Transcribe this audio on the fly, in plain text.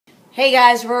Hey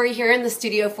guys, Rory here in the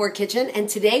Studio 4 kitchen, and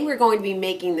today we're going to be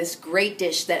making this great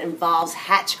dish that involves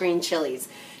hatch green chilies.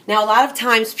 Now, a lot of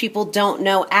times people don't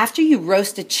know after you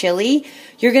roast a chili,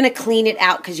 you're going to clean it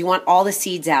out because you want all the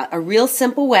seeds out. A real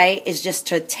simple way is just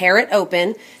to tear it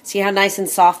open. See how nice and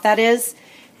soft that is?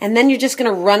 And then you're just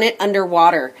going to run it under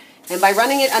water. And by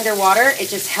running it under water, it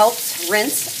just helps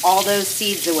rinse all those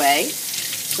seeds away.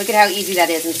 Look at how easy that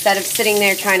is. Instead of sitting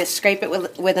there trying to scrape it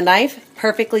with a knife,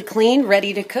 perfectly clean,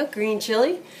 ready to cook green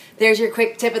chili. There's your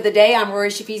quick tip of the day. I'm Rory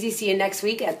Schepisi. See you next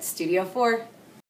week at Studio 4.